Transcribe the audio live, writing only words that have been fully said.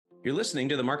You're listening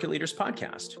to the Market Leaders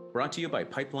Podcast, brought to you by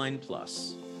Pipeline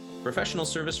Plus. Professional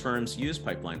service firms use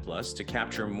Pipeline Plus to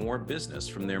capture more business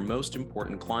from their most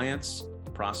important clients,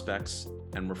 prospects,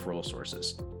 and referral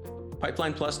sources.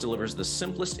 Pipeline Plus delivers the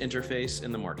simplest interface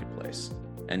in the marketplace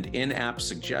and in-app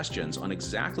suggestions on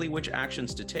exactly which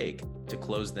actions to take to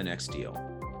close the next deal.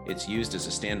 It's used as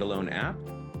a standalone app,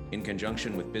 in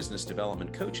conjunction with business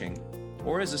development coaching,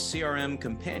 or as a CRM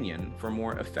companion for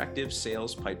more effective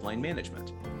sales pipeline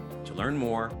management. To learn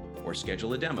more or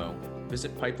schedule a demo,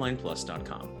 visit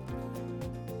pipelineplus.com.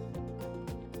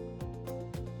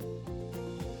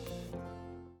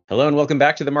 Hello and welcome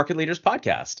back to the Market Leaders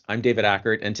Podcast. I'm David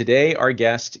Ackert, and today our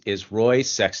guest is Roy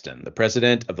Sexton, the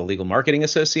president of the Legal Marketing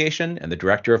Association and the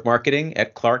director of marketing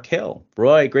at Clark Hill.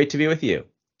 Roy, great to be with you.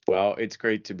 Well, it's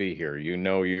great to be here.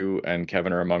 You and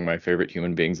Kevin are among my favorite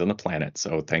human beings on the planet,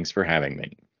 so thanks for having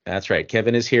me. That's right.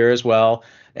 Kevin is here as well,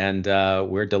 and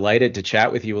we're delighted to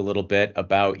chat with you a little bit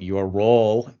about your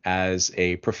role as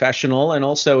a professional and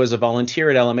also as a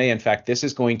volunteer at LMA. In fact, this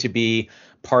is going to be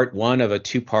part one of a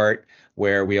two-part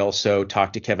where we also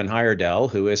talk to Kevin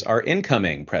Heyerdahl, who is our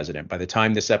incoming president. By the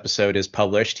time this episode is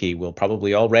published, he will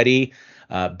probably already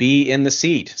be in the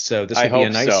seat. So this will be a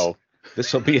nice. So.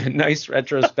 This will be a nice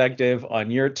retrospective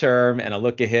on your term and a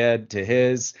look ahead to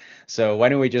his. So why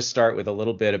don't we just start with a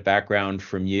little bit of background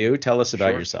from you? Tell us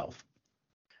about yourself.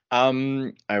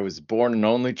 I was born an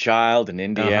only child in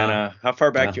Indiana. How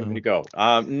far back do you want me to go?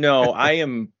 No, I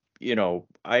am,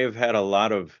 I have had a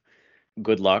lot of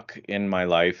good luck in my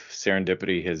life.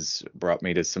 Serendipity has brought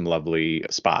me to some lovely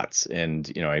spots.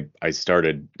 And, I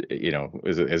started,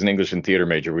 as an English and theater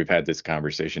major, we've had this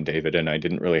conversation, David, and I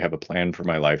didn't really have a plan for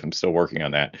my life. I'm still working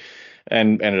on that,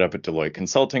 and ended up at Deloitte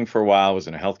Consulting for a while, was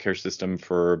in a healthcare system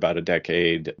for about a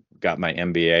decade, got my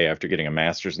MBA after getting a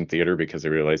master's in theater because I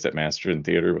realized that master's in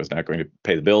theater was not going to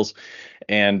pay the bills.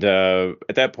 And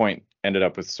at that point, ended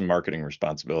up with some marketing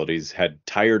responsibilities, had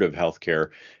tired of healthcare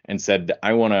and said,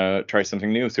 I want to try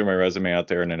something new, threw my resume out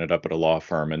there and ended up at a law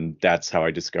firm. And that's how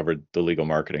I discovered the Legal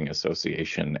Marketing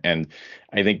Association. And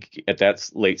I think at that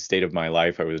late state of my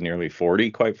life, I was nearly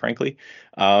 40, quite frankly.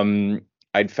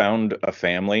 I'd found a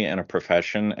family and a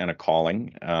profession and a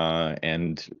calling,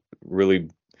 and really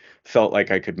felt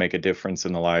like I could make a difference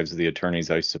in the lives of the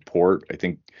attorneys I support. I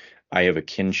think I have a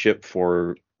kinship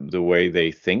for the way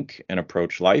they think and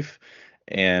approach life.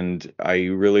 And I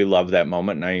really love that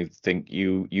moment. And I think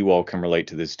you all can relate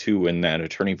to this too, when that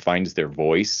attorney finds their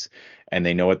voice and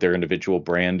they know what their individual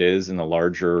brand is in the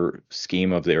larger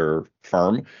scheme of their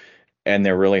firm. And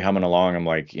they're really humming along. I'm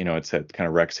like, it's that kind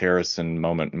of Rex Harrison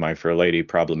moment in My Fair Lady,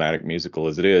 problematic musical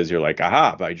as it is. You're like,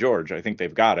 aha, by George, I think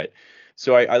they've got it.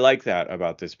 So I like that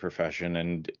about this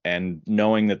profession, and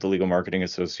knowing that the Legal Marketing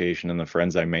Association and the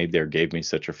friends I made there gave me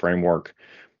such a framework.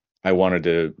 I wanted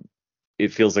to,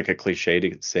 it feels like a cliche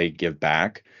to say give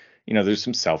back. There's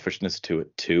some selfishness to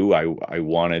it too. I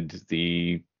wanted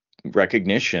the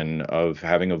recognition of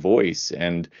having a voice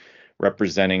and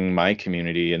representing my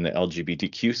community in the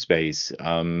LGBTQ space,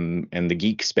 and the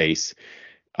geek space,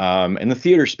 and the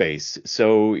theater space.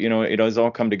 So, it has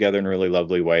all come together in a really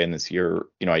lovely way. And this year,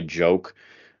 I joke,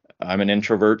 I'm an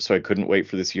introvert, so I couldn't wait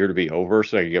for this year to be over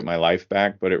so I could get my life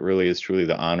back. But it really is truly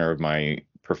the honor of my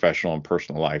professional and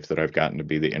personal life that I've gotten to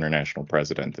be the international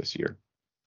president this year.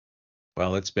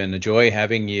 Well, it's been a joy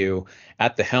having you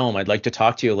at the helm. I'd like to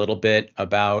talk to you a little bit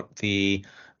about the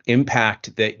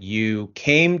impact that you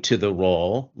came to the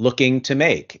role looking to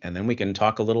make. And then we can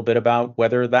talk a little bit about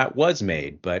whether that was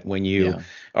made. But when you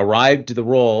arrived to the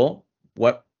role,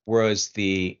 what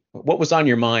was on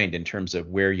your mind in terms of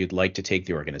where you'd like to take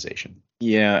the organization?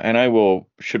 Yeah, and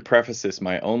should preface this.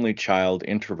 My only child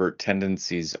introvert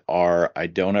tendencies are I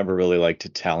don't ever really like to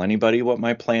tell anybody what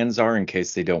my plans are in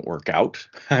case they don't work out.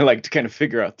 I like to kind of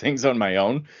figure out things on my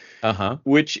own,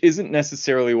 which isn't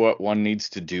necessarily what one needs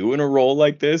to do in a role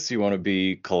like this. You want to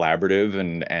be collaborative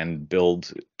and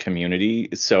build community.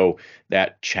 So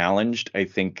that challenged, I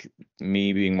think,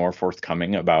 me being more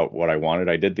forthcoming about what I wanted.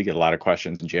 I did get a lot of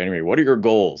questions in January. What are your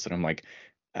goals? And I'm like,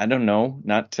 I don't know,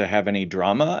 not to have any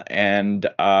drama, and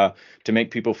to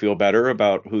make people feel better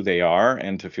about who they are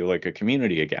and to feel like a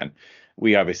community again.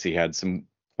 We obviously had some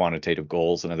quantitative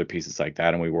goals and other pieces like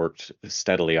that, and we worked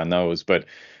steadily on those. But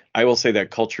I will say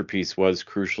that culture piece was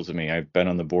crucial to me. I've been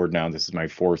on the board now. This is my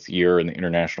 4th year in the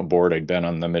international board. I'd been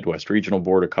on the Midwest regional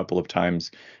board a couple of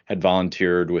times, had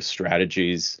volunteered with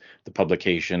Strategies, the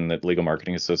publication that Legal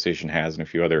Marketing Association has, and a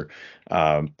few other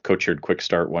co-chaired Quick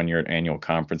Start 1 year at annual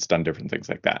conference, done different things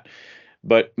like that.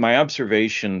 But my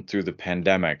observation through the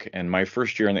pandemic, and my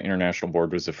first year on the international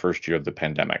board was the first year of the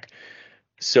pandemic.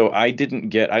 So I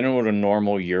don't know what a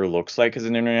normal year looks like as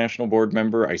an international board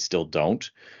member. I still don't.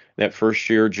 That first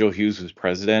year, Jill Hughes was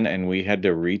president, and we had to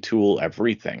retool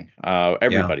everything. Yeah.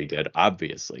 Everybody did,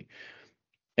 obviously.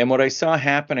 And what I saw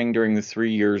happening during the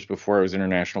 3 years before I was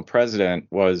international president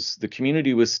was the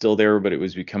community was still there, but it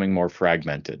was becoming more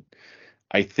fragmented.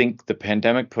 I think the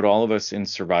pandemic put all of us in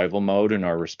survival mode in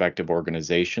our respective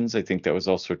organizations. I think that was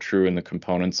also true in the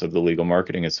components of the Legal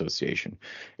Marketing Association.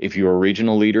 If you were a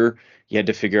regional leader, you had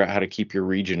to figure out how to keep your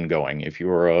region going. If you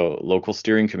were a local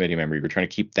steering committee member, you were trying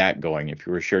to keep that going. If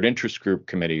you were a shared interest group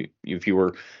committee, if you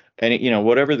were any,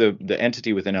 whatever the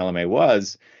entity within LMA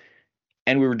was,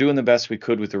 and we were doing the best we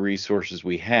could with the resources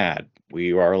we had.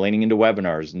 We are leaning into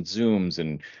webinars and Zooms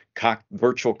and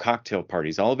virtual cocktail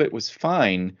parties. All of it was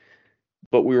fine,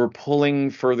 but we were pulling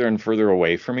further and further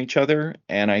away from each other.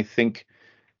 And I think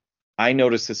I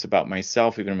noticed this about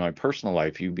myself, even in my personal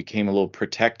life. You became a little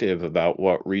protective about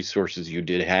what resources you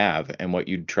did have and what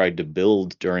you'd tried to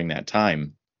build during that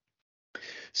time.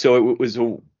 So it was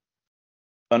an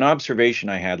observation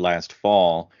I had last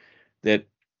fall that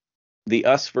the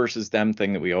us versus them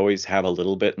thing that we always have a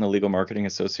little bit in the Legal Marketing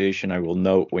Association, I will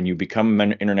note when you become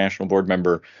an international board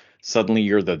member, suddenly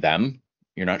you're the them.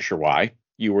 You're not sure why.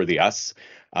 You were the us.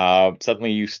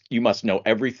 Suddenly you must know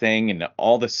everything and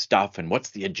all the stuff and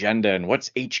what's the agenda and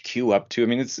what's HQ up to. I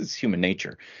mean, it's human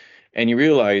nature. And you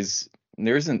realize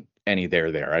there isn't any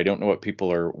there. I don't know what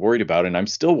people are worried about. And I'm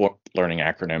still learning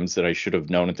acronyms that I should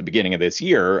have known at the beginning of this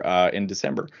year in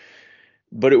December.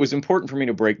 But it was important for me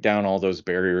to break down all those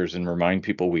barriers and remind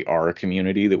people we are a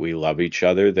community, that we love each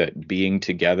other, that being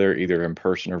together, either in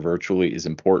person or virtually, is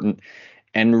important.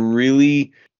 And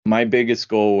really, my biggest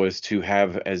goal was to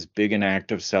have as big an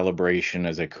act of celebration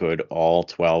as I could all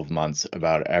 12 months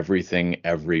about everything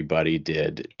everybody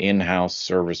did. In-house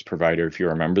service provider, if you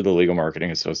remember the Legal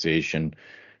Marketing Association,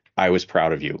 I was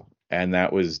proud of you. And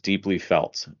that was deeply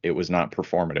felt. It was not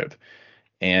performative.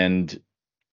 And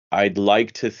I'd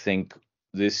like to think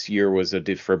this year was a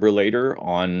defibrillator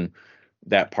on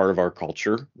that part of our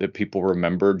culture, that people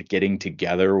remembered getting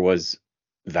together was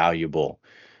valuable.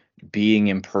 Being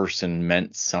in person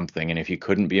meant something. And if you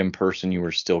couldn't be in person, you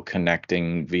were still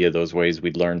connecting via those ways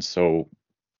we'd learned so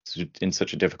in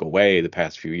such a difficult way the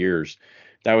past few years.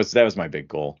 That was my big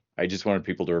goal. I just wanted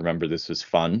people to remember this was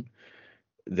fun,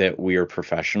 that we are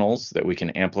professionals, that we can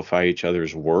amplify each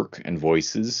other's work and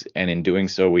voices, and in doing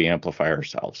so, we amplify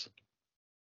ourselves.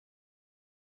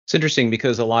 It's interesting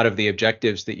because a lot of the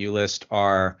objectives that you list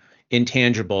are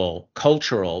intangible,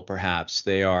 cultural, perhaps.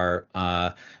 They are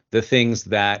the things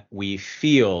that we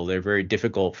feel. They're very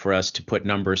difficult for us to put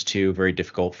numbers to, very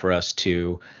difficult for us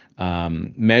to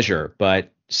measure.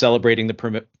 But celebrating the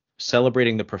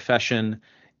profession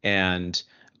and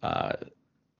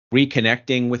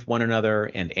reconnecting with one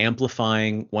another and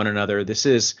amplifying one another, this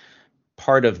is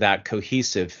part of that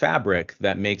cohesive fabric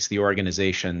that makes the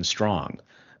organization strong.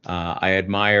 I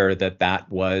admire that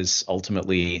was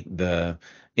ultimately the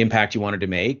impact you wanted to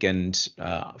make. And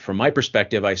from my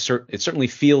perspective, it certainly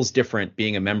feels different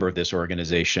being a member of this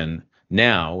organization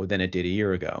now than it did a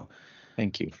year ago.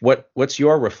 Thank you. What's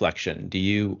your reflection? Do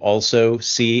you also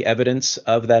see evidence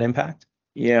of that impact?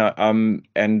 Yeah,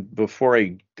 and before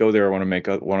I go there, I want to make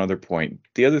one other point.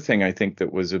 The other thing I think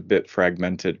that was a bit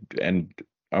fragmented, and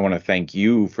I want to thank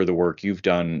you for the work you've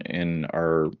done in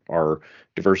our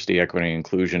diversity, equity, and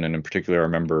inclusion, and in particular our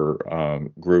member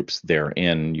groups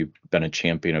therein. You've been a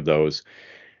champion of those.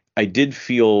 I did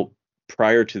feel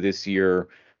prior to this year,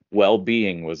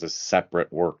 well-being was a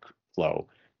separate workflow.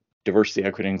 Diversity,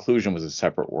 equity, and inclusion was a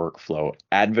separate workflow.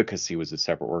 Advocacy was a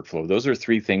separate workflow. Those are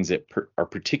three things that are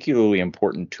particularly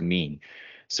important to me.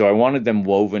 So I wanted them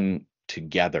woven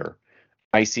together.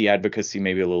 I see advocacy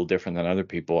maybe a little different than other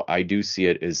people. I do see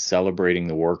it as celebrating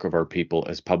the work of our people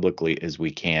as publicly as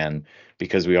we can,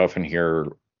 because we often hear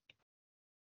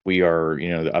we are,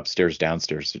 the upstairs,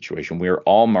 downstairs situation. We are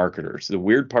all marketers. The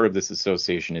weird part of this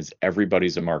association is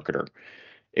everybody's a marketer.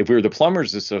 If we were the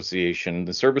Plumbers Association,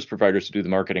 the service providers who do the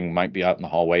marketing might be out in the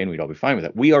hallway and we'd all be fine with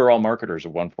it. We are all marketers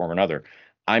of one form or another.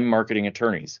 I'm marketing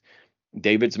attorneys.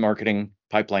 David's marketing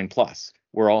Pipeline Plus.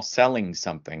 We're all selling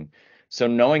something. So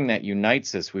knowing that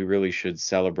unites us, we really should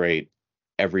celebrate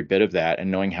every bit of that, and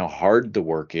knowing how hard the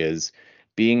work is,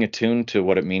 being attuned to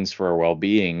what it means for our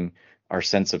well-being, our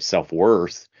sense of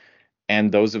self-worth.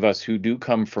 And those of us who do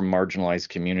come from marginalized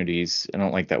communities, I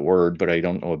don't like that word, but I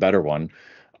don't know a better one,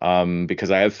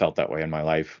 because I have felt that way in my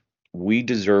life. We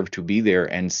deserve to be there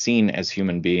and seen as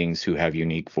human beings who have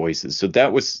unique voices. So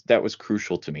that was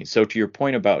crucial to me. So to your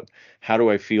point about how do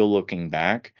I feel looking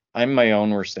back, I'm my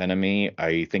own worst enemy.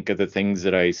 I think of the things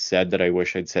that I said that I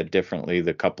wish I'd said differently,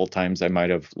 the couple times I might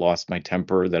have lost my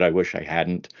temper that I wish I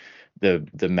hadn't,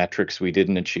 the metrics we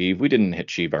didn't achieve. We didn't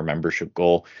achieve our membership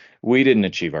goal. We didn't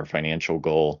achieve our financial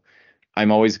goal.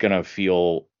 I'm always going to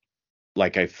feel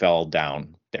like I fell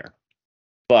down there.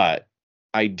 But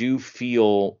I do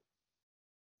feel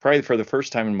probably for the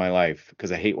first time in my life,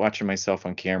 because I hate watching myself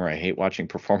on camera. I hate watching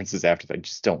performances after that. I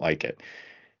just don't like it.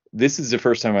 This is the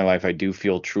first time in my life I do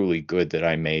feel truly good that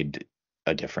I made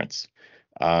a difference.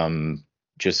 Um,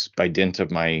 just by dint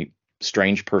of my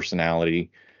strange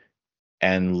personality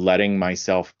and letting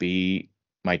myself be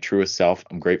my truest self.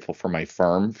 I'm grateful for my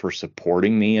firm for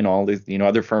supporting me and all these,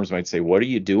 other firms might say, what are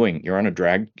you doing? You're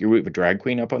with a drag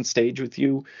queen up on stage with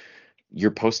you.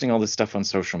 You're posting all this stuff on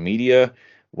social media.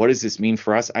 What does this mean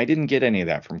for us? I didn't get any of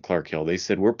that from Clark Hill. They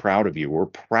said, we're proud of you. We're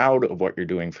proud of what you're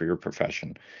doing for your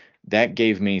profession. That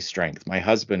gave me strength. My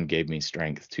husband gave me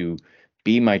strength to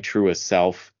be my truest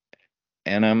self.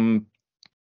 And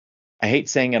I hate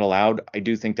saying it aloud. I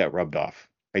do think that rubbed off.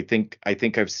 I think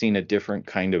I've seen a different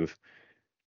kind of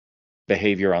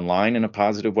behavior online in a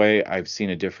positive way. I've seen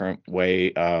a different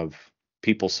way of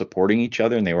people supporting each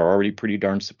other, and they were already pretty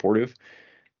darn supportive.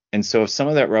 And so if some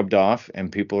of that rubbed off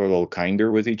and people are a little kinder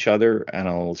with each other and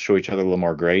will show each other a little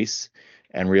more grace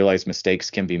and realize mistakes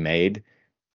can be made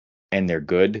and they're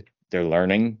good, they're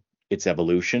learning, it's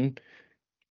evolution.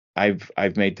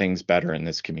 I've made things better in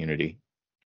this community.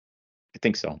 I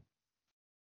think so.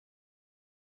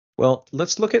 Well,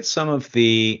 let's look at some of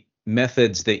the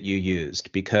methods that you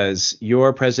used, because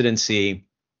your presidency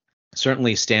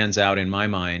certainly stands out in my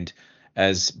mind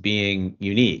as being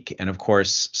unique. And of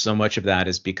course, so much of that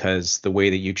is because the way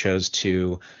that you chose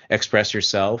to express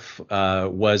yourself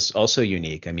was also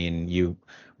unique. I mean, you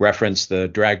referenced the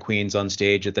drag queens on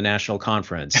stage at the national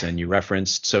conference, and you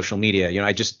referenced social media.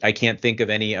 I can't think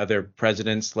of any other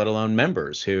presidents, let alone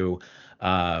members, who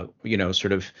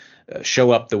sort of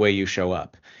show up the way you show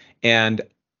up. And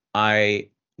I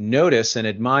notice and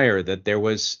admire that there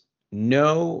was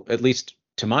no, at least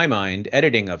to my mind,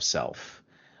 editing of self.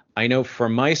 I know for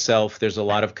myself, there's a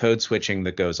lot of code switching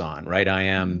that goes on, right? I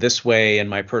am this way in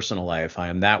my personal life. I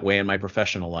am that way in my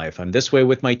professional life. I'm this way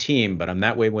with my team, but I'm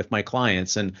that way with my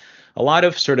clients. And a lot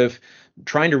of sort of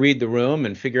trying to read the room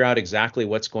and figure out exactly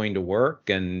what's going to work,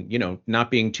 and,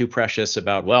 not being too precious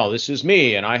about, well, this is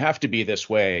me and I have to be this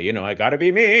way. I got to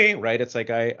be me, right? It's like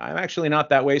I'm actually not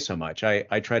that way so much.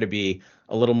 I try to be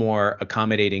a little more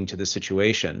accommodating to the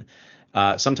situation.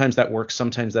 Sometimes that works,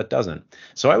 sometimes that doesn't.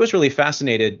 So I was really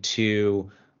fascinated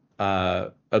to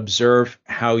observe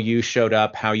how you showed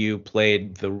up, how you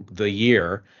played the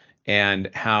year, and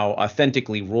how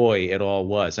authentically Roy it all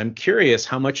was. I'm curious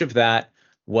how much of that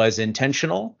was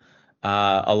intentional,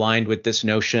 aligned with this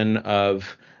notion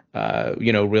of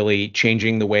really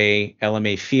changing the way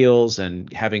LMA feels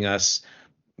and having us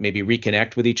maybe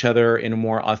reconnect with each other in a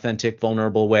more authentic,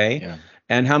 vulnerable way. Yeah.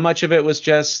 And how much of it was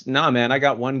just, nah, man, I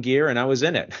got one gear and I was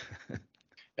in it.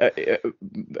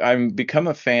 I've become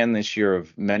a fan this year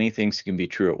of many things can be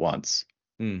true at once.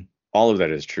 Mm. All of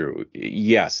that is true.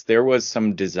 Yes, there was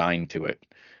some design to it.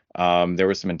 There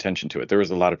was some intention to it. There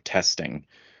was a lot of testing.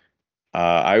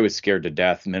 I was scared to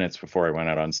death minutes before I went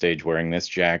out on stage wearing this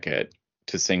jacket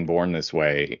to sing Born This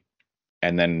Way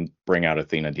and then bring out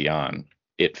Athena Dion.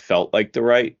 It felt like the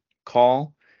right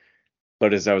call.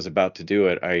 But as I was about to do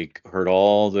it, I heard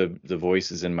all the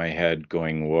voices in my head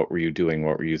going, what were you doing?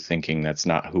 What were you thinking? That's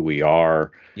not who we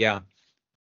are. Yeah.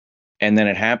 And then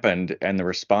it happened and the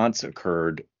response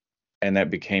occurred, and that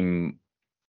became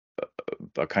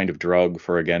a kind of drug,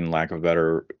 for, again, lack of a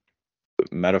better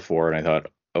metaphor. And I thought,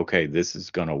 okay, this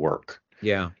is going to work.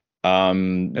 Yeah.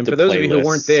 And for those of you who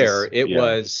weren't there, it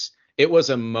yeah. was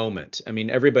a moment. I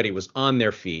mean, everybody was on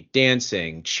their feet,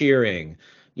 dancing, cheering,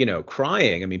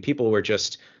 crying. I mean, people were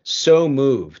just so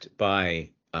moved by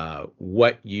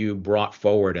what you brought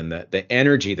forward and the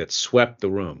energy that swept the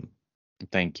room.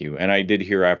 Thank you. And I did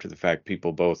hear after the fact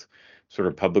people both sort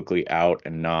of publicly out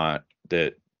and not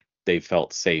that they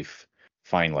felt safe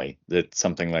finally that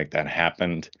something like that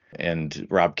happened. And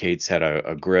Rob Cates had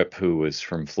a grip who was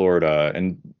from Florida.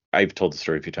 And I've told the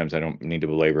story a few times. I don't need to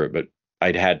belabor it, but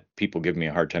I'd had people give me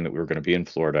a hard time that we were going to be in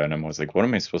Florida. And I was like, what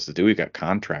am I supposed to do? We've got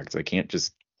contracts. I can't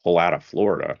just pull out of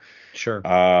Florida. Sure.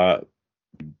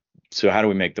 So how do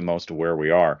we make the most of where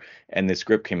we are? And this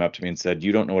grip came up to me and said,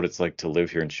 you don't know what it's like to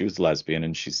live here. And she was lesbian.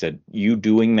 And she said, you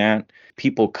doing that,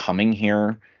 people coming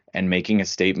here and making a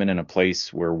statement in a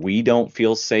place where we don't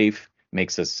feel safe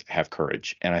makes us have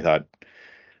courage. And I thought,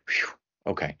 whew,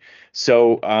 okay.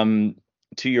 So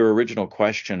to your original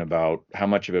question about how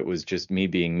much of it was just me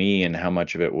being me and how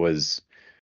much of it was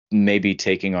maybe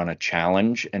taking on a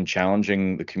challenge and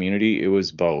challenging the community. It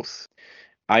was both.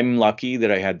 I'm lucky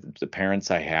that I had the parents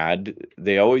I had.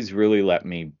 They always really let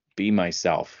me be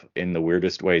myself in the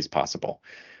weirdest ways possible.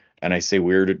 And I say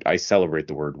weird, I celebrate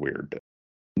the word weird.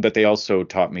 But they also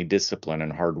taught me discipline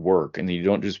and hard work. And you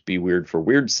don't just be weird for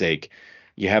weird's sake.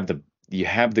 You have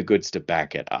the goods to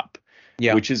back it up.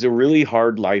 Yeah. Which is a really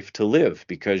hard life to live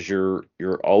because you're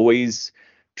always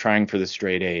trying for the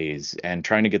straight A's and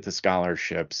trying to get the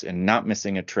scholarships and not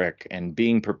missing a trick and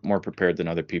being more prepared than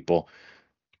other people,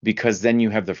 because then you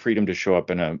have the freedom to show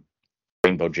up in a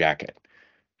rainbow jacket.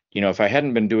 If I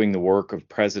hadn't been doing the work of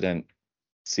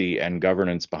presidency and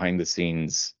governance behind the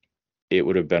scenes, it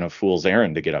would have been a fool's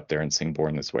errand to get up there and sing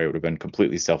Born This Way. It would have been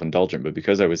completely self-indulgent. But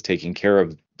because I was taking care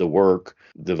of the work,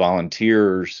 the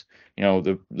volunteers,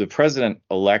 the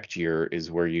president-elect year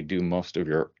is where you do most of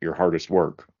your hardest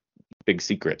work. Big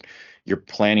secret. You're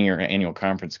planning your annual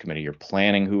conference committee. You're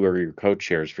planning who are your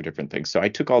co-chairs for different things. So I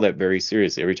took all that very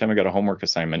seriously. Every time I got a homework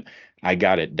assignment, I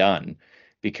got it done,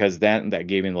 because that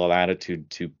gave me the latitude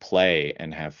to play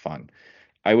and have fun.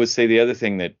 I would say the other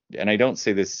thing that, and I don't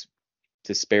say this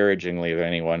disparagingly of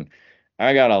anyone,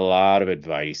 I got a lot of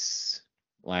advice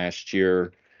last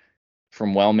year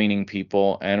from well-meaning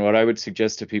people. And what I would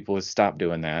suggest to people is stop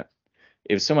doing that.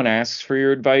 If someone asks for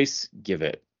your advice, give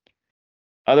it.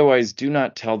 Otherwise, do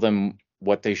not tell them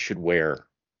what they should wear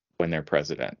when they're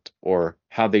president or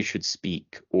how they should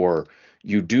speak. Or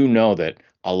you do know that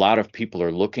a lot of people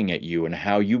are looking at you, and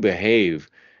how you behave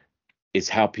is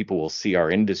how people will see our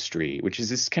industry, which is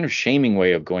this kind of shaming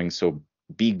way of going, so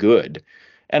be good.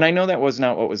 And I know that was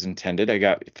not what was intended. I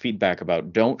got feedback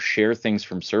about don't share things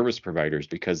from service providers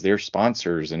because they're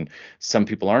sponsors and some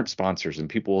people aren't sponsors, and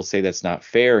people will say that's not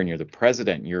fair and you're the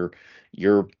president.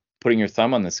 You're putting your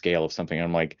thumb on the scale of something.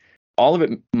 I'm like, all of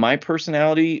it, my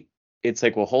personality, it's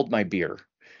like, well, hold my beer.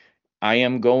 I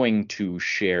am going to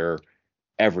share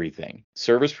everything.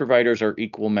 Service providers are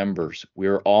equal members.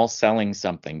 We're all selling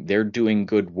something. They're doing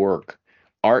good work.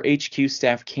 Our HQ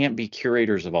staff can't be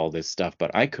curators of all this stuff,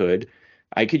 but I could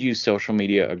use social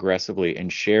media aggressively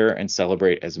and share and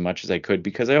celebrate as much as I could,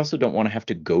 because I also don't want to have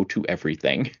to go to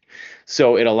everything.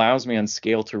 So it allows me on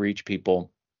scale to reach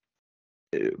people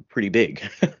pretty big.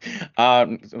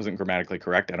 It wasn't grammatically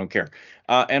correct. I don't care.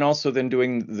 And also then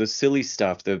doing the silly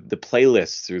stuff, the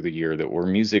playlists through the year that were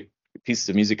pieces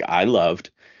of music I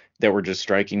loved that were just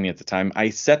striking me at the time. I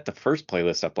set the first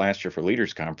playlist up last year for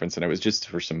Leaders Conference, and it was just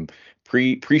for some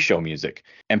pre-show music,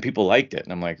 and people liked it.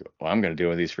 And I'm like, well, I'm going to do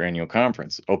one of these for annual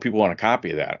conference. Oh, people want a copy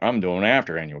of that. I'm doing it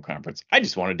after annual conference. I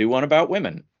just want to do one about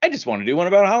women. I just want to do one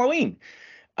about Halloween.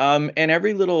 And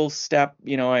every little step,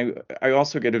 I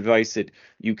also get advice that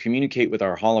you communicate with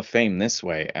our Hall of Fame this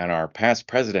way and our past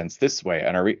presidents this way.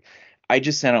 And I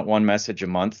just sent out one message a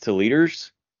month to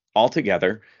leaders all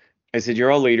together. I said,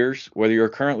 you're all leaders, whether you're a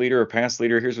current leader or past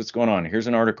leader, here's what's going on. Here's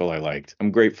an article I liked.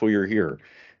 I'm grateful you're here.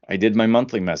 I did my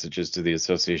monthly messages to the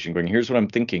association going, here's what I'm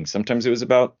thinking. Sometimes it was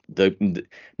about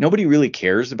nobody really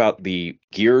cares about the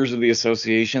gears of the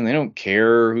association. They don't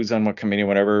care who's on what committee,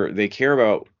 whatever. They care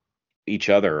about each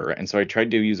other. And so I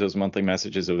tried to use those monthly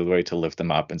messages as a way to lift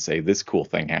them up and say, this cool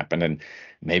thing happened. And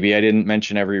maybe I didn't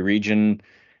mention every region.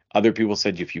 Other people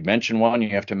said, if you mention one, you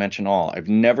have to mention all. I've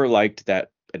never liked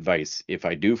that advice. If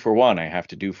I do for one, I have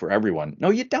to do for everyone. No,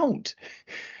 you don't.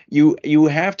 You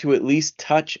have to at least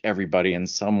touch everybody in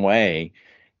some way,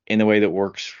 in the way that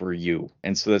works for you.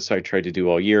 And so that's what I tried to do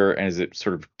all year. And as it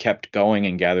sort of kept going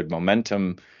and gathered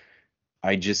momentum,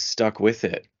 I just stuck with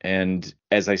it. And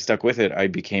as I stuck with it, I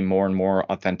became more and more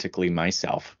authentically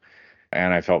myself.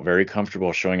 And I felt very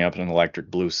comfortable showing up in an electric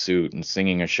blue suit and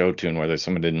singing a show tune, whether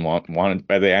someone didn't want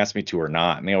whether they asked me to or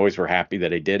not. And they always were happy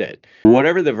that I did it.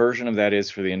 Whatever the version of that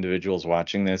is for the individuals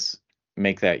watching this,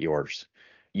 make that yours.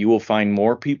 You will find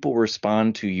more people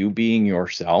respond to you being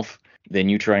yourself than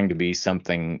you trying to be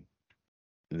something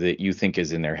that you think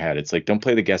is in their head. It's like, don't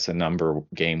play the guess a number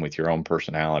game with your own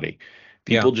personality.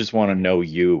 People just want to know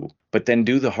you, but then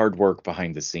do the hard work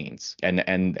behind the scenes, and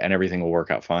everything will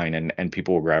work out fine, and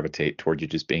people will gravitate toward you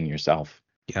just being yourself.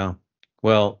 Yeah.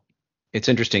 Well, it's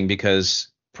interesting because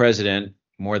president,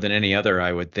 more than any other,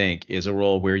 I would think, is a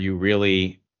role where you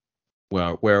really,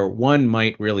 where one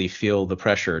might really feel the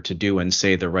pressure to do and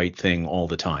say the right thing all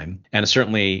the time. And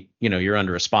certainly, you're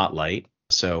under a spotlight.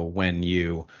 So when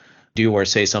you do or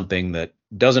say something that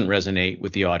doesn't resonate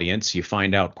with the audience, you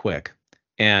find out quick.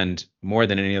 And more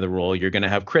than any other role, you're going to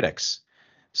have critics.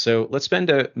 So let's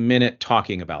spend a minute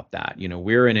talking about that.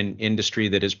 We're in an industry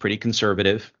that is pretty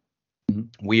conservative.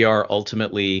 Mm-hmm. We are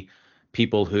ultimately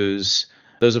people those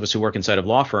of us who work inside of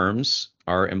law firms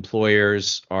our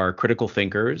employers are critical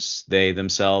thinkers. They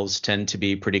themselves tend to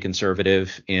be pretty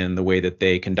conservative in the way that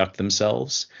they conduct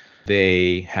themselves.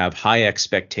 They have high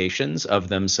expectations of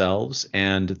themselves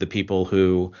and the people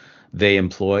who they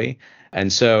employ.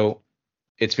 And so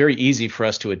it's very easy for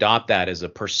us to adopt that as a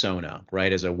persona,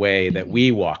 right? As a way that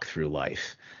we walk through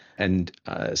life. And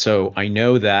so I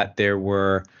know that there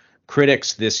were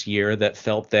critics this year that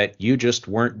felt that you just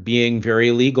weren't being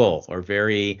very legal or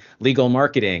very legal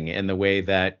marketing in the way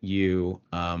that you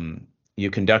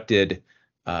conducted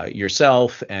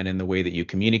yourself and in the way that you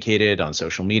communicated on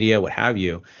social media, what have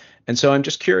you. And so I'm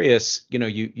just curious,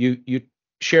 you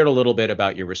shared a little bit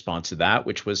about your response to that,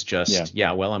 which was just,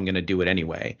 well, I'm going to do it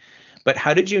anyway. But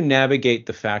how did you navigate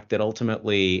the fact that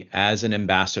ultimately, as an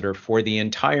ambassador for the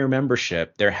entire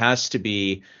membership, there has to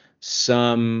be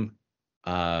some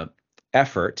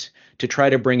effort to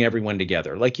try to bring everyone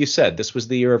together? Like you said, this was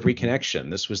the year of reconnection.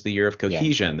 This was the year of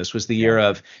cohesion. This was the year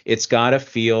of it's got to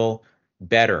feel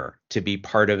better to be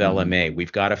part of LMA.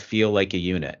 We've got to feel like a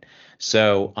unit.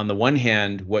 So on the one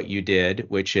hand, what you did,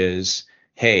 which is,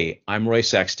 hey, I'm Roy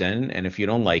Sexton, and if you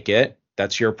don't like it,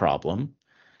 that's your problem.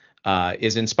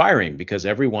 Is inspiring because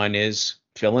everyone is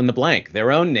fill in the blank,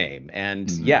 their own name. And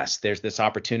yes, there's this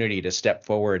opportunity to step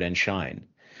forward and shine.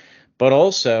 But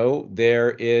also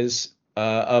there is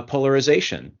a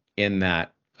polarization in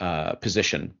that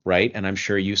position, right? And I'm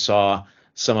sure you saw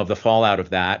some of the fallout of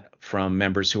that from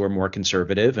members who are more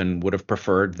conservative and would have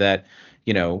preferred that,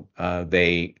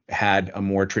 they had a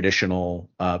more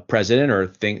traditional president or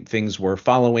things were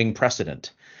following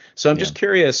precedent. So I'm just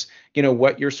curious,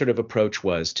 what your sort of approach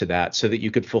was to that so that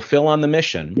you could fulfill on the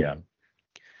mission,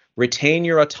 retain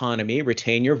your autonomy,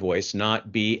 retain your voice,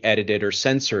 not be edited or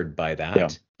censored by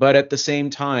that, but at the same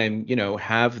time,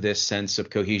 have this sense of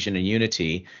cohesion and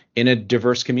unity in a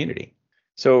diverse community.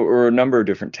 So there were a number of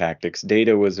different tactics.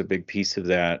 Data was a big piece of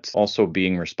that. Also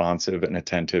being responsive and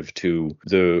attentive to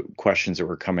the questions that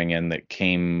were coming in that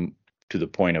came to the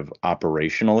point of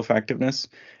operational effectiveness.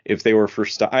 If they were for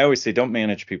style, I always say don't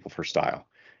manage people for style.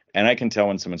 And I can tell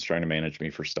when someone's trying to manage me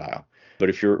for style. But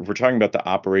if we're talking about the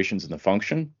operations and the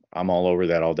function, I'm all over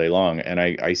that all day long. And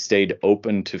I stayed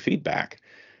open to feedback.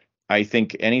 I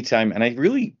think anytime, and I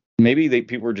really,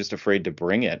 people were just afraid to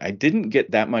bring it. I didn't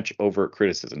get that much overt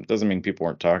criticism. It doesn't mean people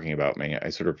weren't talking about me.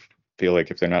 I sort of feel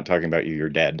like if they're not talking about you, you're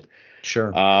dead.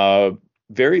 Sure.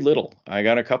 Very little. I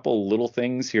got a couple little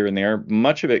things here and there.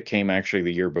 Much of it came actually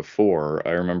the year before.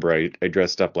 I remember I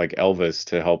dressed up like Elvis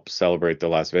to help celebrate the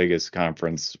Las Vegas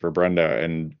conference for Brenda,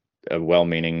 and a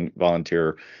well-meaning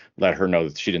volunteer let her know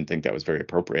that she didn't think that was very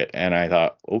appropriate. And I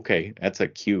thought, okay, that's a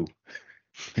cue.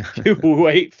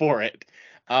 Wait for it.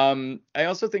 I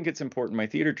also think it's important. My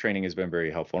theater training has been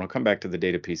very helpful. And I'll come back to the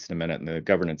data piece in a minute and the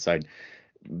governance side.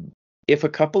 If a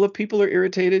couple of people are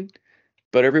irritated,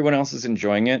 but everyone else is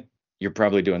enjoying it, you're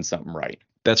probably doing something right.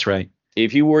 That's right.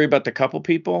 If you worry about the couple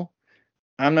people,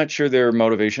 I'm not sure their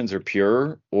motivations are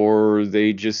pure, or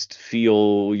they just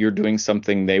feel you're doing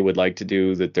something they would like to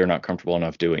do that they're not comfortable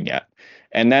enough doing yet.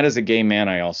 And that as a gay man,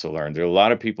 I also learned. There are a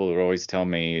lot of people that always tell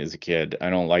me as a kid,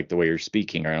 I don't like the way you're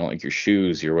speaking, or I don't like your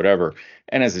shoes, or whatever.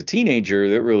 And as a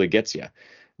teenager, that really gets you.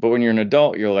 But when you're an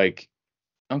adult, you're like,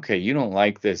 okay, you don't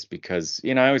like this because,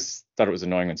 I always thought it was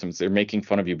annoying when they're making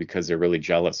fun of you because they're really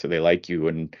jealous or they like you.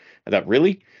 And I thought,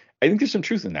 really? I think there's some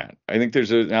truth in that. I think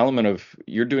there's an element of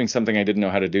you're doing something I didn't know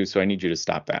how to do, so I need you to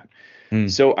stop that.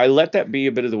 So I let that be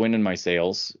a bit of the wind in my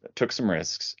sails, took some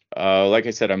risks. Like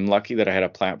I said, I'm lucky that I had a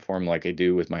platform like I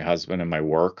do with my husband and my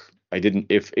work. I didn't,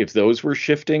 if those were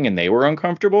shifting and they were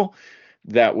uncomfortable,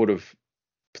 that would have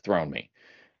thrown me.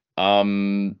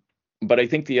 But I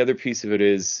think the other piece of it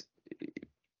is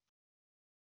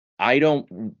I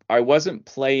wasn't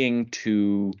playing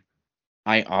to,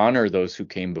 I honor those who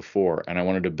came before and I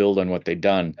wanted to build on what they'd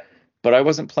done, but I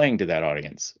wasn't playing to that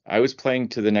audience. I was playing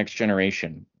to the next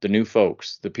generation, the new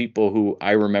folks, the people who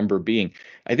I remember being.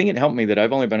 I think it helped me that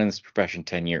I've only been in this profession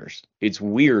 10 years. It's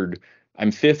weird.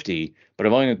 I'm 50, but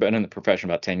I've only been in the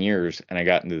profession about 10 years and I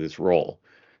got into this role.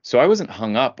 So I wasn't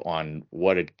hung up on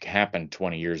what had happened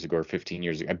 20 years ago or 15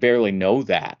 years ago. I barely know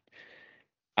that.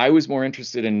 I was more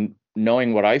interested in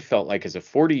knowing what I felt like as a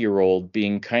 40-year-old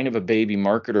being kind of a baby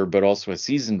marketer, but also a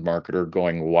seasoned marketer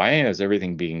going, why is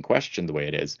everything being questioned the way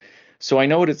it is? So I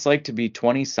know what it's like to be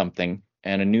 20-something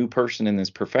and a new person in this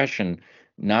profession,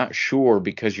 not sure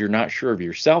because you're not sure of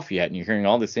yourself yet. And you're hearing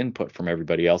all this input from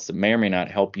everybody else that may or may not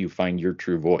help you find your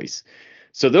true voice.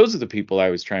 So those are the people I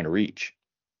was trying to reach.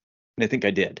 And I think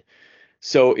I did.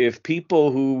 So if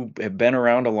people who have been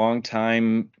around a long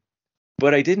time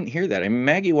But I didn't hear that. I mean,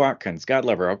 Maggie Watkins, God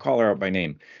love her, I'll call her out by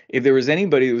name. If there was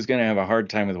anybody who was going to have a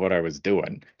hard time with what I was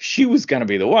doing, she was going to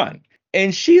be the one.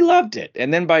 And she loved it.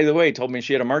 And then, by the way, told me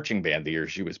she had a marching band the year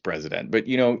she was president. But,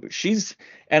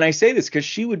 and I say this because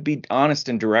she would be honest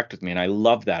and direct with me. And I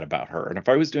love that about her. And if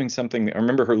I was doing something, I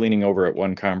remember her leaning over at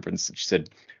one conference and she said,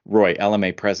 Roy,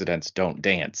 LMA presidents don't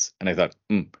dance. And I thought,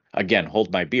 again,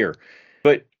 hold my beer.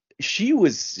 But she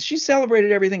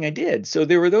celebrated everything I did. So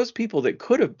there were those people that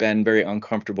could have been very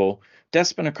uncomfortable.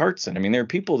 Despina Cartson. I mean, there are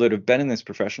people that have been in this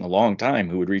profession a long time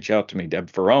who would reach out to me. Deb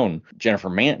Ferrone, Jennifer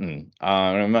Manton.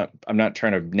 I'm not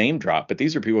trying to name drop, but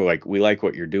these are people like, we like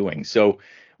what you're doing. So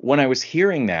when I was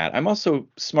hearing that, I'm also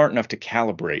smart enough to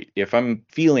calibrate. If I'm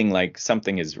feeling like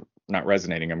something is not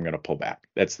resonating, I'm going to pull back.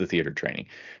 That's the theater training.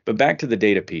 But back to the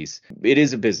data piece, it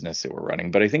is a business that we're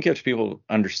running. But I think you have to people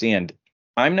understand,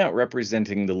 I'm not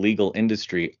representing the legal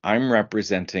industry. I'm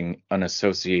representing an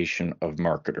association of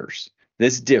marketers.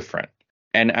 This is different.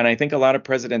 And I think a lot of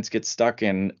presidents get stuck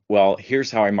in, well,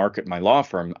 here's how I market my law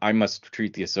firm. I must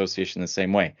treat the association the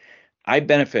same way. I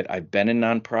benefit. I've been in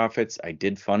nonprofits. I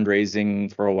did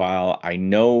fundraising for a while. I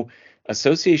know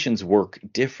associations work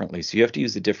differently. So you have to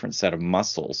use a different set of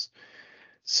muscles.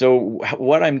 So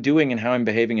what I'm doing and how I'm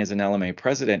behaving as an LMA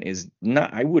president is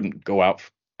not, I wouldn't go out,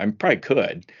 I probably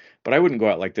could, but I wouldn't go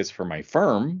out like this for my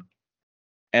firm.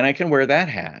 And I can wear that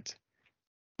hat.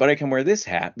 But I can wear this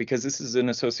hat because this is an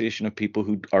association of people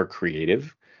who are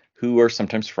creative, who are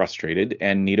sometimes frustrated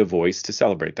and need a voice to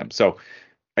celebrate them. So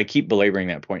I keep belaboring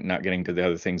that point and not getting to the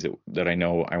other things that I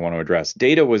know I want to address.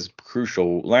 Data was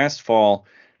crucial last fall,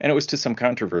 and it was to some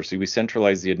controversy. We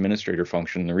centralized the administrator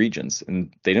function in the regions,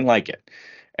 and they didn't like it.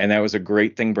 And that was a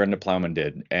great thing Brenda Plowman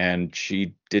did, and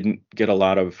she didn't get a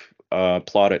lot of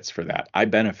plaudits for that. I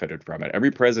benefited from it.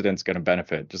 Every president's going to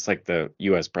benefit, just like the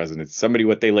U.S. presidents. Somebody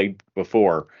what they laid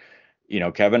before,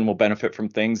 Kevin will benefit from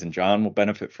things, and John will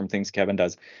benefit from things Kevin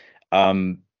does.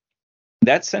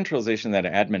 That centralization, that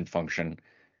admin function,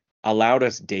 allowed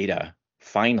us data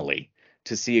finally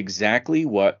to see exactly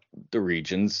what the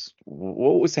regions,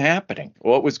 what was happening,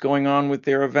 what was going on with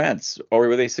their events, or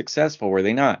were they successful, were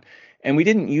they not? And we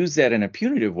didn't use that in a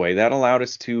punitive way. That allowed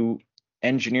us to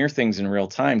engineer things in real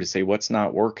time to say what's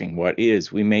not working, what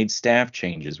is. We made staff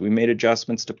changes. We made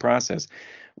adjustments to process.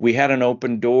 We had an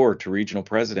open door to regional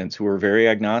presidents who were very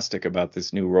agnostic about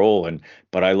this new role.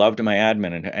 But I loved my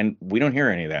admin, and we don't hear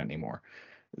any of that anymore.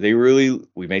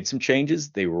 We made some changes.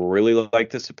 They really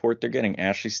like the support they're getting.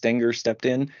 Ashley Stenger stepped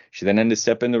in. She then had to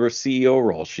step into her CEO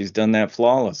role. She's done that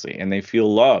flawlessly, and they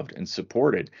feel loved and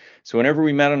supported. So whenever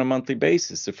we met on a monthly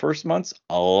basis, the first months,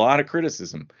 a lot of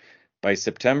criticism. By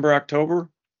September, October,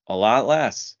 a lot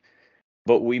less.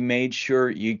 But we made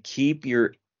sure you keep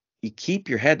your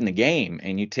head in the game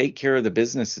and you take care of the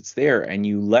business that's there, and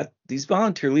you let these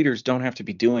volunteer leaders don't have to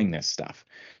be doing this stuff.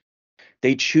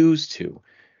 They choose to.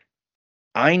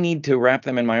 I need to wrap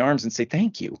them in my arms and say,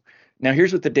 thank you. Now,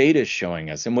 here's what the data is showing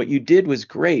us. And what you did was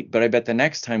great, but I bet the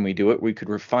next time we do it, we could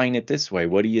refine it this way.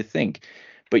 What do you think?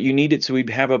 But you need it so we'd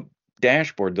have a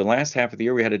dashboard. The last half of the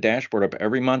year, we had a dashboard up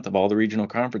every month of all the regional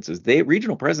conferences.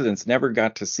 Regional presidents never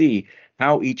got to see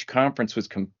how each conference was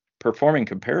performing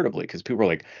comparatively, because people were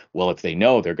like, well, if they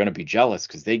know, they're going to be jealous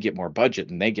because they get more budget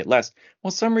and they get less.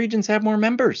 Well, some regions have more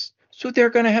members, so they're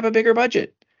going to have a bigger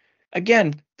budget.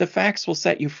 Again, the facts will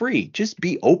set you free. Just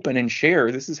be open and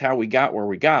share. This is how we got where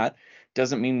we got.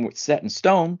 Doesn't mean it's set in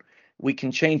stone. We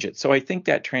can change it. So I think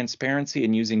that transparency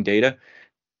and using data,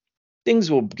 things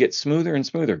will get smoother and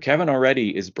smoother. Kevin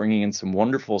already is bringing in some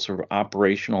wonderful sort of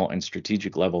operational and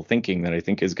strategic level thinking that I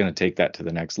think is going to take that to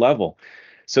the next level.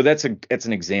 So that's an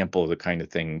example of the kind of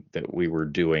thing that we were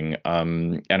doing.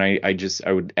 And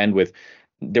I would end with,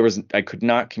 I could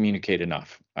not communicate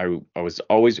enough. I was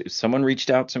always, if someone reached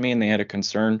out to me and they had a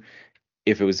concern,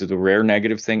 if it was the rare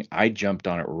negative thing, I jumped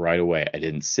on it right away. I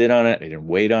didn't sit on it. I didn't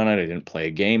wait on it. I didn't play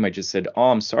a game. I just said, oh,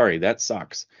 I'm sorry. That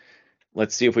sucks.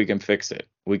 Let's see if we can fix it.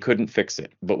 We couldn't fix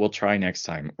it, but we'll try next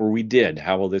time. Or we did.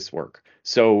 How will this work?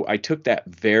 So I took that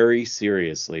very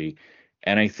seriously.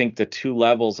 And I think the two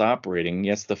levels operating,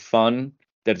 yes, the fun,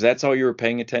 that's all you were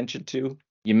paying attention to.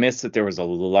 You missed that there was a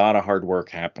lot of hard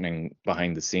work happening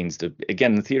behind the scenes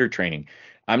again, the theater training.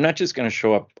 I'm not just going to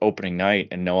show up opening night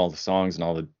and know all the songs and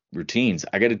all the routines.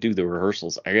 I got to do the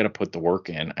rehearsals. I got to put the work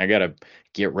in. I got to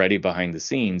get ready behind the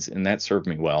scenes. And that served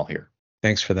me well here.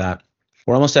 Thanks for that.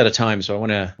 We're almost out of time, so I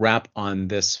want to wrap on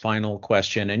this final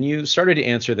question. And you started to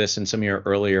answer this in some of your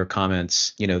earlier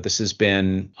comments. This has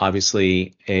been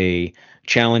obviously a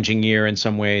challenging year in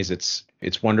some ways. It's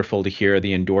It's wonderful to hear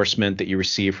the endorsement that you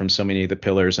receive from so many of the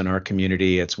pillars in our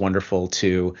community. It's wonderful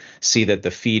to see that the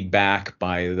feedback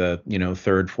by the,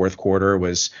 third, fourth quarter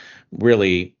was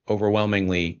really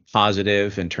overwhelmingly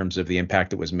positive in terms of the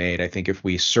impact that was made. I think if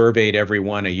we surveyed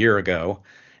everyone a year ago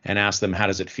and asked them, how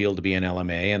does it feel to be an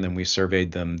LMA? And then we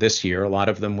surveyed them this year, a lot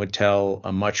of them would tell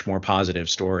a much more positive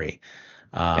story.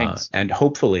 Thanks. And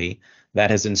hopefully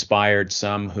that has inspired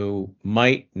some who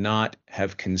might not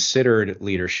have considered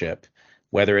leadership,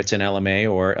 whether it's in LMA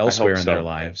or elsewhere in their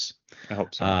lives. I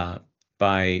hope so.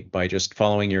 By just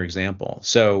following your example.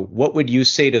 So what would you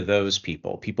say to those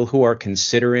people who are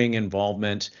considering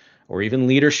involvement or even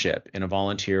leadership in a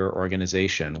volunteer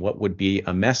organization? What would be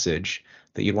a message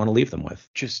that you'd want to leave them with?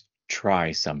 Just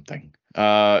try something.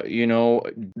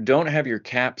 Don't have your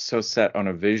cap so set on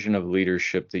a vision of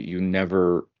leadership that you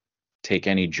never take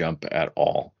any jump at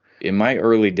all. In my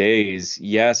early days,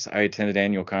 yes, I attended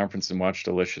annual conference and watched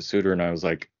Alicia Suter, and I was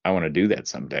like, I want to do that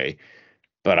someday,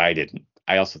 but I didn't.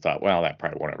 I also thought, well, that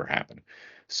probably won't ever happen.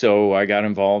 So I got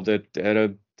involved at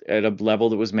a level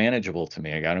that was manageable to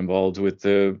me. I got involved with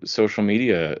the social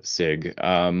media SIG,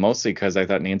 mostly because I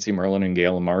thought Nancy Merlin and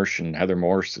Gail Marsh and Heather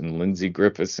Morse and Lindsay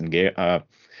Griffiths and Gina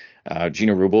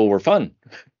Rubel were fun.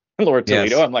 Laura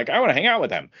Toledo. Yes. I'm like, I want to hang out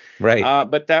with them. Right.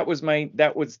 But that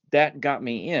got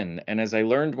me in. And as I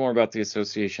learned more about the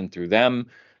association through them,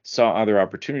 saw other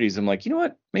opportunities, I'm like, you know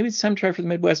what? Maybe it's time to try for the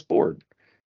Midwest board.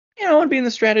 I want to be in the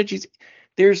strategies.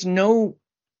 You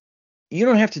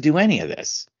don't have to do any of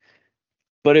this.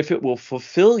 But if it will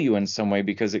fulfill you in some way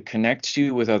because it connects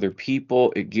you with other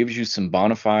people, it gives you some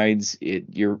bona fides.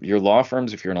 Your law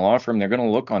firms, if you're in a law firm, they're going to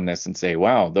look on this and say,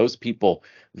 wow, those people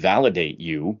validate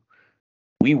you.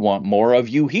 We want more of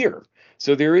you here.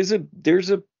 So there's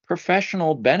a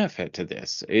professional benefit to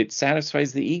this. It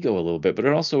satisfies the ego a little bit, but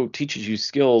it also teaches you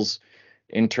skills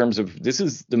in terms of, this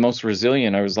is the most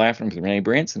resilient. I was laughing with Renee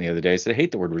Branson the other day. I said, I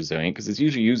hate the word resilient because it's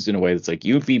usually used in a way that's like,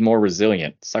 you be more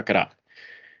resilient, suck it up.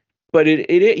 But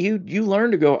you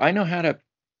learn to go, I know how to,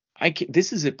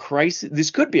 this is a crisis.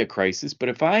 This could be a crisis, but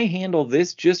if I handle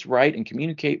this just right and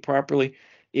communicate properly,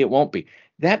 it won't be.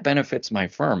 That benefits my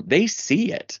firm. They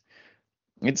see it.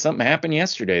 It's something happened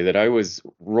yesterday that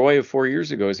Roy of 4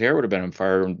 years ago, his hair would have been on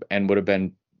fire and would have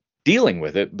been dealing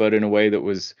with it, but in a way that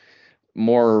was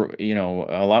more,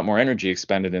 a lot more energy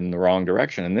expended in the wrong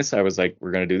direction. And this, I was like,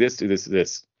 we're going to do this, do this, do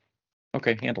this.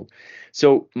 Okay, handled.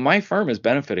 So my firm is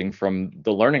benefiting from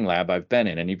the learning lab I've been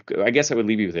in. And I guess I would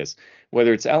leave you with this,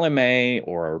 whether it's LMA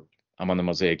or I'm on the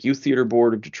Mosaic Youth Theater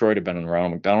Board of Detroit. I've been on the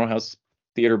Ronald McDonald House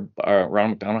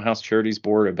Ronald McDonald House Charities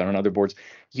Board. I've been on other boards.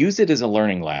 Use it as a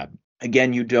learning lab.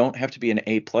 Again, you don't have to be an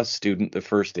A+ student the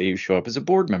first day you show up as a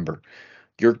board member.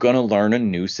 You're going to learn a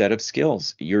new set of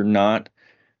skills.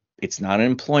 It's not an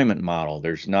employment model.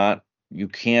 You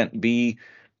can't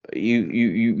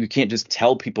just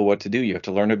tell people what to do. You have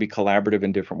to learn to be collaborative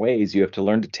in different ways. You have to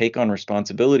learn to take on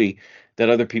responsibility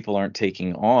that other people aren't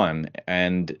taking on.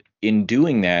 And in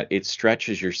doing that, it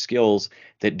stretches your skills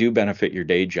that do benefit your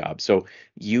day job. So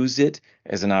use it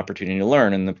as an opportunity to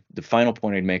learn. And the final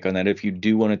point I'd make on that, if you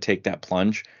do want to take that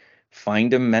plunge,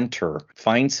 find a mentor,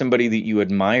 find somebody that you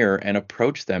admire and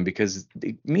approach them, because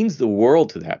it means the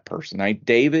world to that person.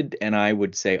 David and I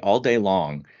would say all day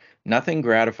long, nothing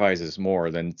gratifies us more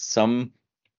than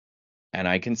and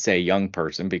I can say young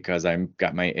person because I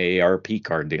got my AARP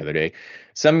card the other day,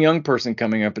 some young person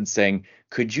coming up and saying,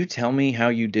 could you tell me how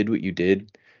you did what you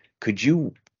did? Could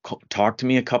you talk to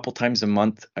me a couple times a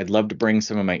month? I'd love to bring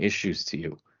some of my issues to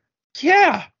you.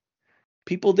 Yeah,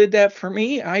 people did that for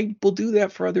me. I will do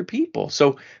that for other people.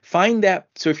 So find that.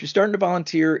 So if you're starting to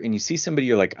volunteer and you see somebody,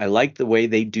 you're like, I like the way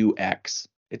they do X.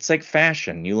 It's like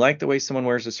fashion. You like the way someone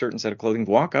wears a certain set of clothing.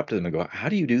 Walk up to them and go, how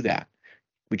do you do that?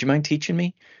 Would you mind teaching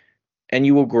me? And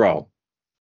you will grow.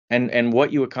 And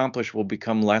what you accomplish will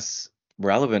become less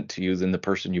relevant to you than the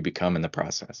person you become in the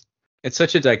process. It's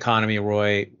such a dichotomy,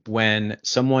 Roy, when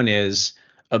someone is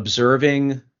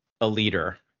observing a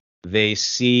leader, they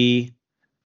see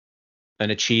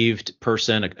an achieved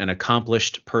person, an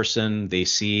accomplished person, they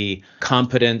see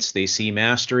competence, they see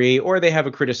mastery, or they have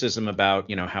a criticism about,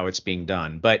 how it's being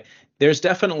done. But there's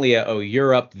definitely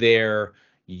you're up there,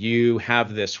 you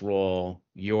have this role,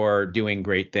 you're doing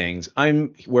great things.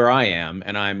 I'm where I am,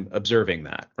 and I'm observing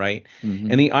that, right?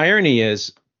 Mm-hmm. And the irony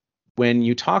is, when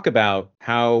you talk about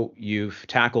how you've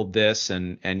tackled this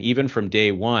and even from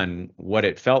day one, what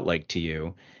it felt like to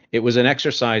you, it was an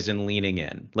exercise in leaning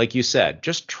in. Like you said,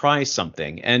 just try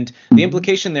something. And the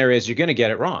implication there is you're going to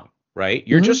get it wrong, right?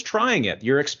 You're just trying it.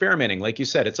 You're experimenting. Like you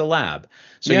said, it's a lab.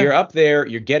 So you're up there,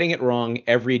 you're getting it wrong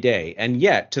every day. And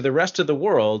yet to the rest of the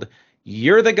world,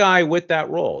 you're the guy with that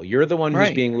role. You're the one who's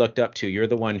Right. being looked up to. You're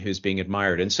the one who's being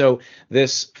admired. And so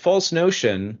this false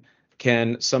notion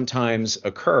can sometimes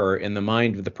occur in the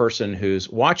mind of the person who's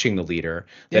watching the leader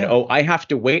that, Yeah. oh, I have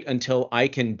to wait until I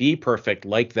can be perfect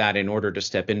like that in order to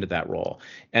step into that role.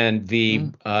 And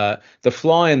the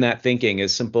flaw in that thinking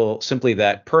is simply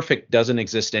that perfect doesn't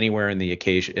exist anywhere in the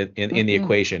occasion in the Mm-mm.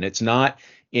 equation. It's not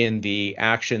in the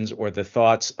actions or the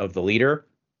thoughts of the leader,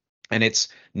 and it's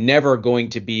never going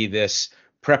to be this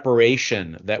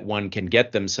preparation that one can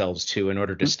get themselves to in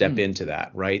order to step Mm-mm. into that,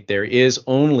 right? There is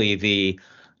only the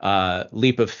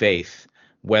leap of faith,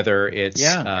 whether it's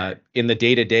Yeah. in the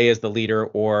day to day as the leader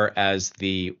or as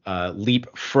the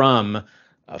leap from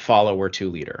follower to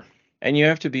leader. And you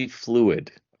have to be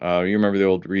fluid. You remember the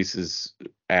old Reese's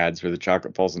ads where the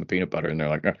chocolate falls in the peanut butter, and they're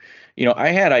like, I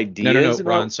had No, ideas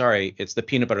Ron, about. sorry. It's the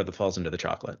peanut butter that falls into the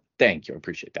chocolate. Thank you, I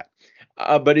appreciate that.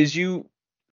 But as you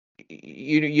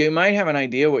might have an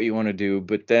idea what you want to do,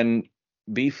 but then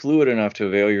be fluid enough to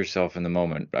avail yourself in the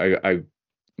moment. I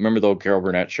remember the old Carol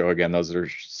Burnett show again. Those that are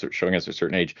showing us a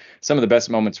certain age. Some of the best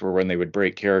moments were when they would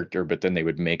break character, but then they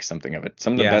would make something of it.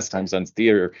 Some of the Yeah. best times on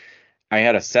theater, I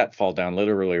had a set fall down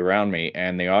literally around me,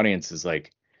 and the audience is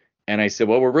like, and I said,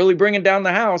 well, we're really bringing down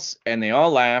the house. And they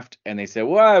all laughed, and they said,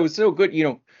 wow, it was so good.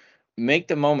 Make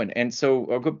the moment. And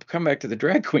so come back to the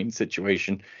drag queen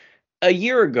situation. A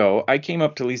year ago, I came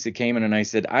up to Lisa Kamen and I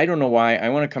said, I don't know why I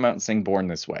want to come out and sing Born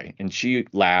This Way. And she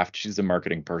laughed. She's a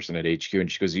marketing person at HQ.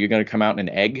 And she goes, are you going to come out in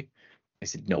an egg? I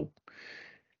said, no.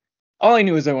 All I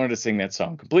knew is I wanted to sing that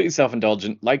song. Completely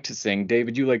self-indulgent, like to sing.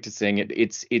 David, you like to sing it.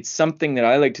 It's something that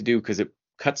I like to do because it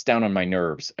cuts down on my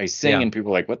nerves. I sing Yeah. and people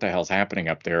are like, what the hell's happening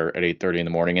up there at 8:30 in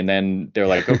the morning? And then they're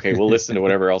like, okay, we'll listen to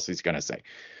whatever else he's going to say.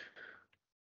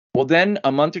 Well, then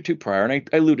a month or two prior, and I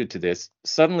alluded to this,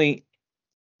 suddenly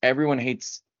everyone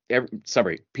hates.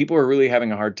 People are really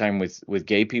having a hard time with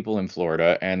gay people in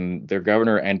Florida and their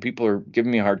governor, and people are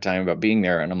giving me a hard time about being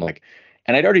there. And I'm like,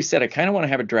 and I'd already said I kind of want to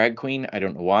have a drag queen. I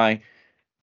don't know why.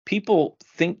 People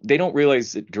think they don't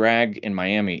realize that drag in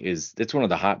Miami it's one of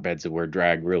the hotbeds of where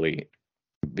drag really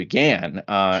began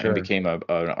and Sure. became a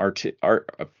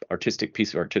artistic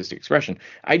piece of artistic expression.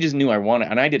 I just knew I wanted,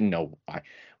 and I didn't know why.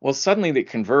 Well, suddenly they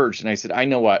converged, and I said, I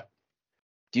know what.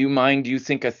 Do you mind? Do you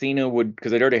think Athena would?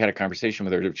 Because I'd already had a conversation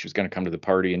with her that she was going to come to the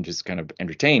party and just kind of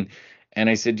entertain. And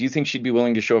I said, do you think she'd be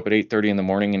willing to show up at 8:30 in the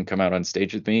morning and come out on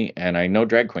stage with me? And I know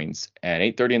drag queens at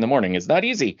 8:30 in the morning is not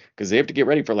easy because they have to get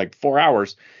ready for like 4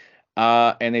 hours.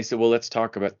 And they said, well, let's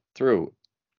talk about through.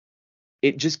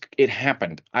 It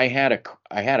happened. I had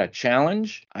a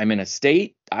challenge. I'm in a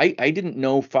state. I didn't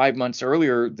know 5 months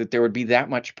earlier that there would be that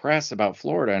much press about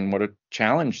Florida and what a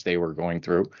challenge they were going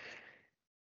through.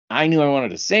 I knew I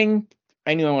wanted to sing.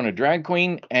 I knew I wanted a drag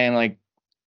queen. And like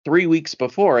 3 weeks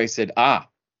before, I said,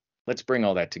 let's bring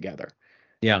all that together.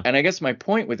 Yeah. And I guess my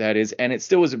point with that is, and it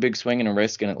still was a big swing and a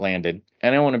risk, and it landed.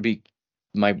 And I want to be,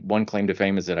 my one claim to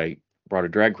fame is that I brought a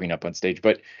drag queen up on stage.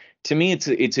 But to me,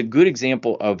 it's a good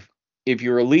example of if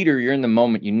you're a leader, you're in the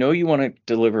moment, you want to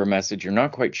deliver a message, you're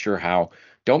not quite sure how.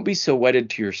 Don't be so wedded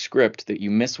to your script that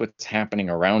you miss what's happening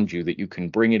around you, that you can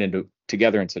bring it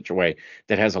together in such a way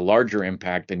that has a larger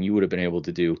impact than you would have been able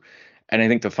to do. And I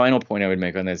think the final point I would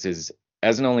make on this is,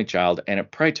 as an only child, and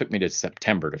it probably took me to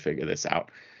September to figure this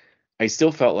out, I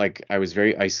still felt like I was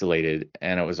very isolated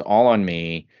and it was all on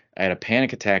me. I had a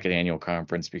panic attack at annual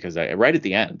conference because right at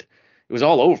the end, it was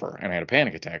all over and I had a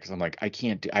panic attack because I'm like, I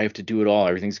have to do it all.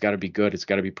 Everything's got to be good. It's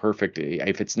got to be perfect.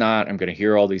 If it's not, I'm going to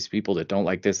hear all these people that don't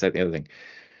like this, that, the other thing.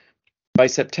 By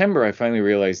September, I finally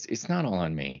realized it's not all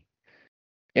on me.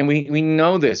 And we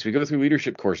know this. We go through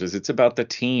leadership courses. It's about the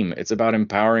team. It's about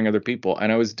empowering other people.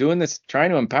 And I was doing this,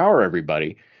 trying to empower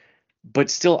everybody, but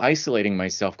still isolating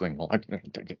myself, going, well,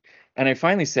 and I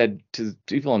finally said to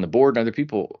people on the board and other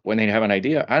people when they have an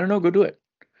idea, I don't know, go do it.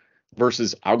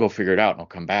 Versus I'll go figure it out and I'll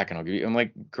come back and I'll give you. I'm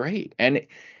like, great. And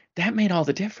that made all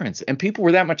the difference. And people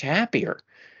were that much happier.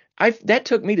 That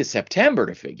took me to September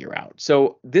to figure out.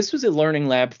 So this was a learning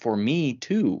lab for me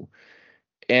too.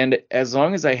 And as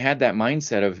long as I had that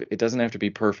mindset of it doesn't have to be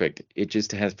perfect, it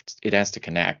has to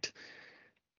connect.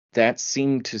 That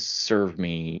seemed to serve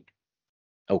me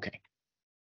okay.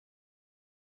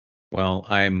 Well,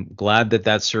 I'm glad that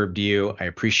that served you. I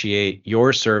appreciate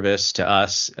your service to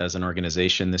us as an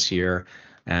organization this year,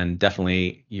 and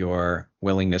definitely your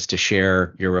willingness to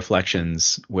share your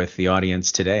reflections with the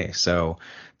audience today. So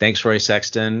thanks, Roy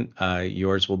Sexton.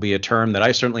 Yours will be a term that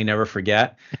I certainly never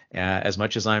forget, as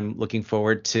much as I'm looking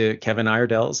forward to Kevin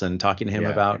Iredell's and talking to him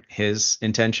about his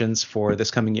intentions for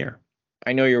this coming year.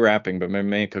 I know you're wrapping, but I'm going to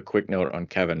make a quick note on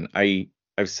Kevin.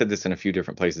 I've said this in a few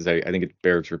different places. I think it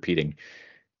bears repeating.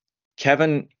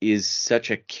 Kevin is such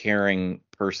a caring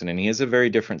person, and he has a very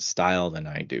different style than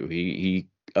I do. He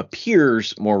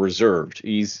appears more reserved.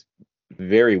 He's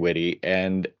very witty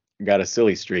and got a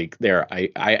silly streak there.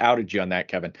 I outed you on that,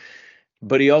 Kevin.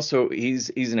 But he's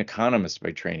an economist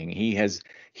by training. He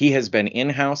has been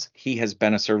in-house, he has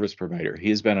been a service provider, he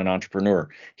has been an entrepreneur.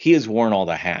 He has worn all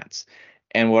the hats.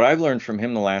 And what I've learned from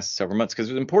him the last several months, because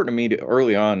it was important to me to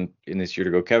early on in this year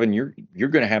to go, Kevin, you're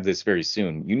going to have this very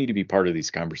soon. You need to be part of these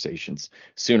conversations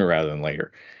sooner rather than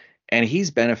later. And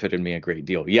he's benefited me a great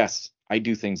deal. Yes, I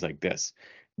do things like this,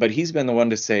 but he's been the one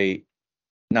to say,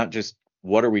 not just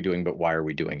what are we doing, but why are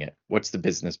we doing it? What's the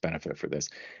business benefit for this?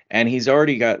 And he's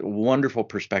already got wonderful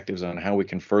perspectives on how we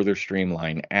can further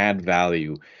streamline, add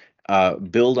value,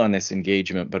 build on this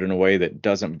engagement, but in a way that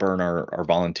doesn't burn our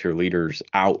volunteer leaders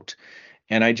out.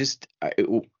 And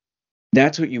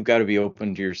that's what you've got to be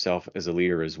open to yourself as a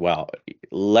leader as well.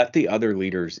 Let the other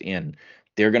leaders in.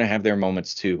 They're going to have their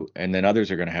moments too, and then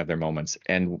others are going to have their moments.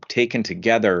 And taken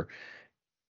together,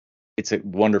 it's a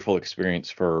wonderful experience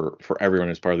for everyone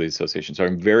who's part of the association. So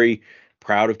I'm very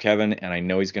proud of Kevin, and I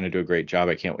know he's going to do a great job.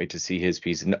 I can't wait to see his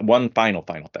piece. And one final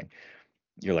thing.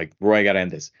 You're like, Roy, I got to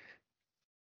end this.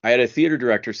 I had a theater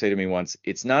director say to me once,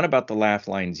 it's not about the laugh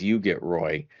lines you get,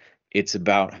 Roy. It's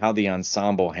about how the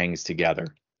ensemble hangs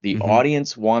together. The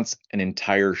audience wants an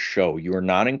entire show. You are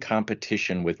not in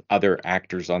competition with other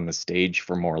actors on the stage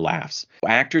for more laughs.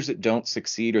 Actors that don't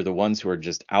succeed are the ones who are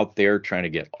just out there trying to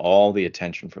get all the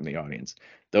attention from the audience.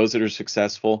 Those that are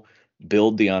successful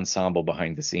build the ensemble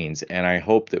behind the scenes. And I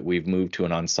hope that we've moved to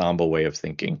an ensemble way of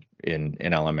thinking in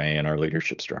LMA and our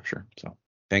leadership structure. So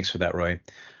thanks for that, Roy.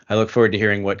 I look forward to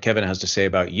hearing what Kevin has to say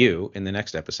about you in the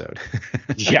next episode.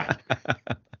 Yeah.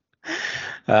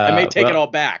 I may take it all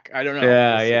back. I don't know.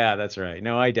 Yeah, that's right.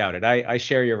 No, I doubt it. I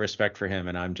share your respect for him,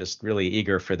 and I'm just really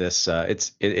eager for this.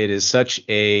 It is such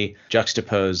a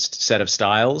juxtaposed set of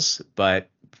styles, but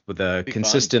the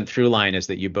consistent through line is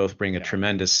that you both bring a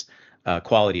tremendous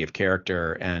quality of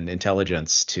character and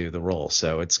intelligence to the role.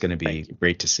 So it's going to be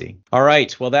great to see. All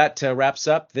right. Well, that wraps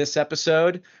up this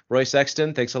episode. Roy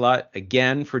Sexton, thanks a lot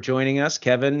again for joining us.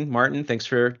 Kevin, Martin, thanks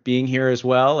for being here as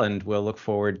well. And we'll look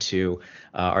forward to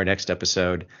our next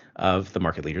episode of the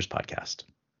Market Leaders Podcast.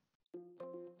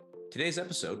 Today's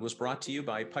episode was brought to you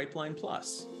by Pipeline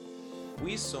Plus.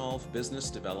 We solve business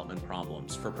development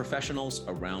problems for professionals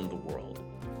around the world.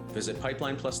 Visit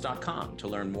pipelineplus.com to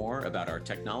learn more about our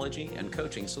technology and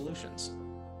coaching solutions.